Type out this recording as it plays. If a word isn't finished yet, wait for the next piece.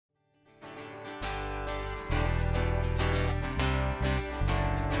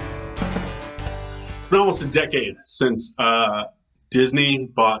been almost a decade since Disney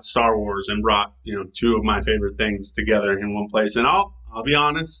bought Star Wars and brought two of my favorite things together in one place. And I'll be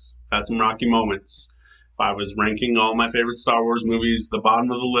honest, had some rocky moments. If I was ranking all my favorite Star Wars movies, the bottom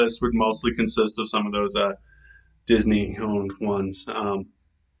of the list would mostly consist of some of those Disney-owned ones.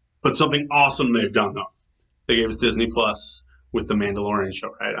 But something awesome they've done though, they gave us Disney Plus with the Mandalorian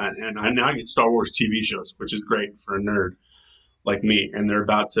show, right? And I now get Star Wars TV shows, which is great for a nerd like me, and they're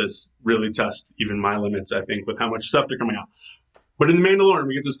about to really test even my limits, I think, with how much stuff they're coming out. But in The Mandalorian,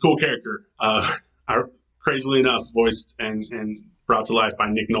 we get this cool character, crazily enough, voiced and brought to life by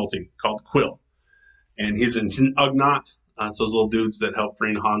Nick Nolte, called Quill. And he's an Ugnaught. It's those little dudes that help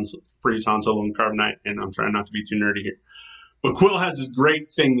freeze Han Solo and Carbonite, and I'm trying not to be too nerdy here. But Quill has this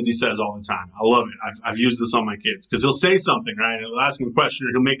great thing that he says all the time. I love it. I've used this on my kids because he'll say something, right? He'll ask them a question,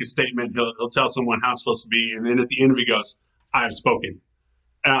 or he'll make a statement, he'll tell someone how it's supposed to be, and then at the end of it, he goes, "I've spoken."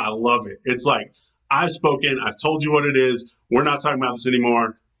 And I love it. It's like, I've spoken, I've told you what it is, we're not talking about this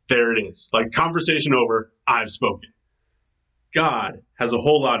anymore, there it is. Like, conversation over, I've spoken. God has a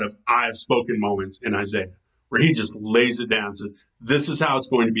whole lot of I've spoken moments in Isaiah, where he just lays it down and says, this is how it's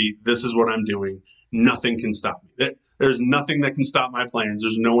going to be, this is what I'm doing, nothing can stop me. There's nothing that can stop my plans,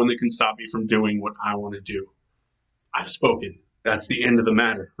 there's no one that can stop me from doing what I want to do. I've spoken. That's the end of the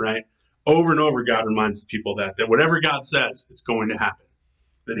matter, right? Over and over, God reminds the people that whatever God says, it's going to happen.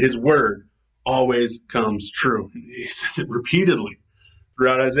 That his word always comes true. He says it repeatedly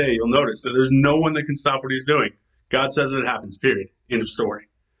throughout Isaiah. You'll notice that there's no one that can stop what he's doing. God says it happens, period. End of story.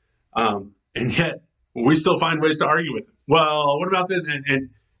 And yet, we still find ways to argue with him. Well, what about this?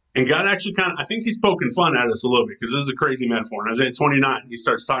 And God actually I think he's poking fun at us a little bit, because this is a crazy metaphor. In Isaiah 29, he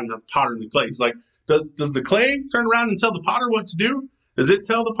starts talking about the potter and the clay. He's like, does the clay turn around and tell the potter what to do? Does it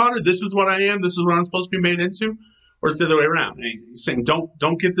tell the potter, this is what I am, this is what I'm supposed to be made into? Or is it the other way around? And he's saying,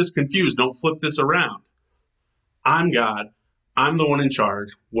 don't get this confused. Don't flip this around. I'm God. I'm the one in charge.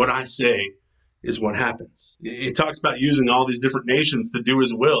 What I say is what happens. He talks about using all these different nations to do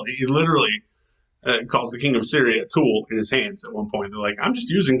his will. He literally calls the king of Syria a tool in his hands at one point. They're like, I'm just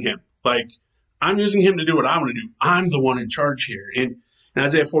using him. Like, I'm using him to do what I want to do. I'm the one in charge here. And in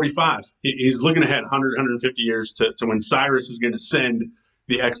Isaiah 45, he's looking ahead 100, 150 years to when Cyrus is going to send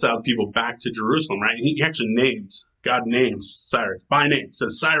the exiled people back to Jerusalem, right? And he actually God names Cyrus by name,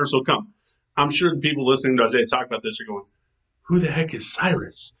 says Cyrus will come. I'm sure the people listening to Isaiah talk about this are going, who the heck is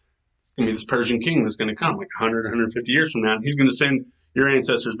Cyrus? It's going to be this Persian king that's going to come like 100, 150 years from now. And he's going to send your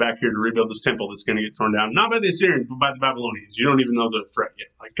ancestors back here to rebuild this temple that's going to get torn down, not by the Assyrians, but by the Babylonians. You don't even know the threat yet.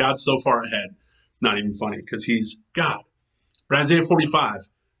 Like, God's so far ahead, it's not even funny because he's God. But Isaiah 45, if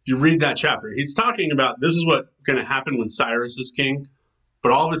you read that chapter, he's talking about this is what's going to happen when Cyrus is king,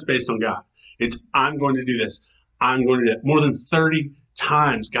 but all of it's based on God. It's, I'm going to do this. I'm going to do that. More than 30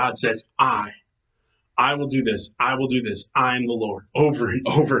 times God says, I will do this. I will do this. I'm the Lord. Over and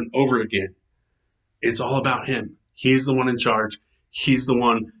over and over again. It's all about him. He's the one in charge. He's the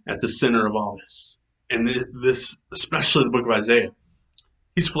one at the center of all this. And this, especially the book of Isaiah,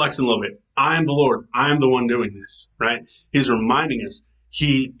 he's flexing a little bit. I'm the Lord. I'm the one doing this, right? He's reminding us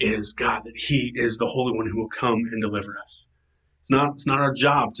he is God, that he is the Holy One who will come and deliver us. It's not our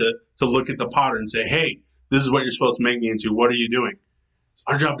job to look at the potter and say, hey, this is what you're supposed to make me into. What are you doing? It's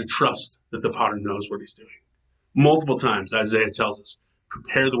our job to trust that the potter knows what he's doing. Multiple times, Isaiah tells us,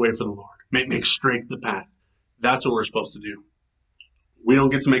 prepare the way for the Lord. Make straight the path. That's what we're supposed to do. We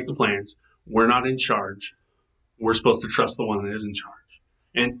don't get to make the plans. We're not in charge. We're supposed to trust the one that is in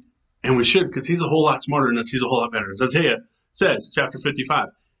charge. And we should, because he's a whole lot smarter than us. He's a whole lot better. As Isaiah says, chapter 55,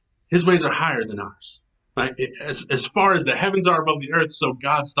 his ways are higher than ours. Right? As far as the heavens are above the earth, so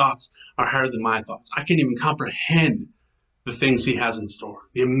God's thoughts are higher than my thoughts. I can't even comprehend the things he has in store,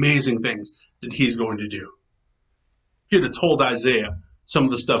 the amazing things that he's going to do. If you had told Isaiah some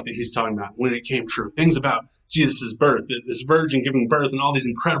of the stuff that he's talking about when it came true, things about Jesus' birth, this virgin giving birth, and all these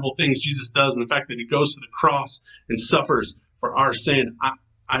incredible things Jesus does, and the fact that he goes to the cross and suffers for our sin,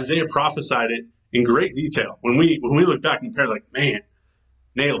 Isaiah prophesied it in great detail. When we look back and compare, like, man,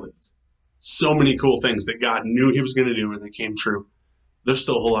 nailed it. So many cool things that God knew he was going to do and they came true. There's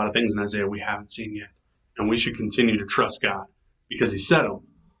still a whole lot of things in Isaiah we haven't seen yet. And we should continue to trust God because he said them,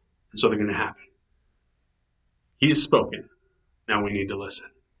 and so they're going to happen. He has spoken. Now we need to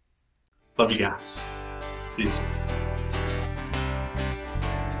listen. Love you guys. See you soon.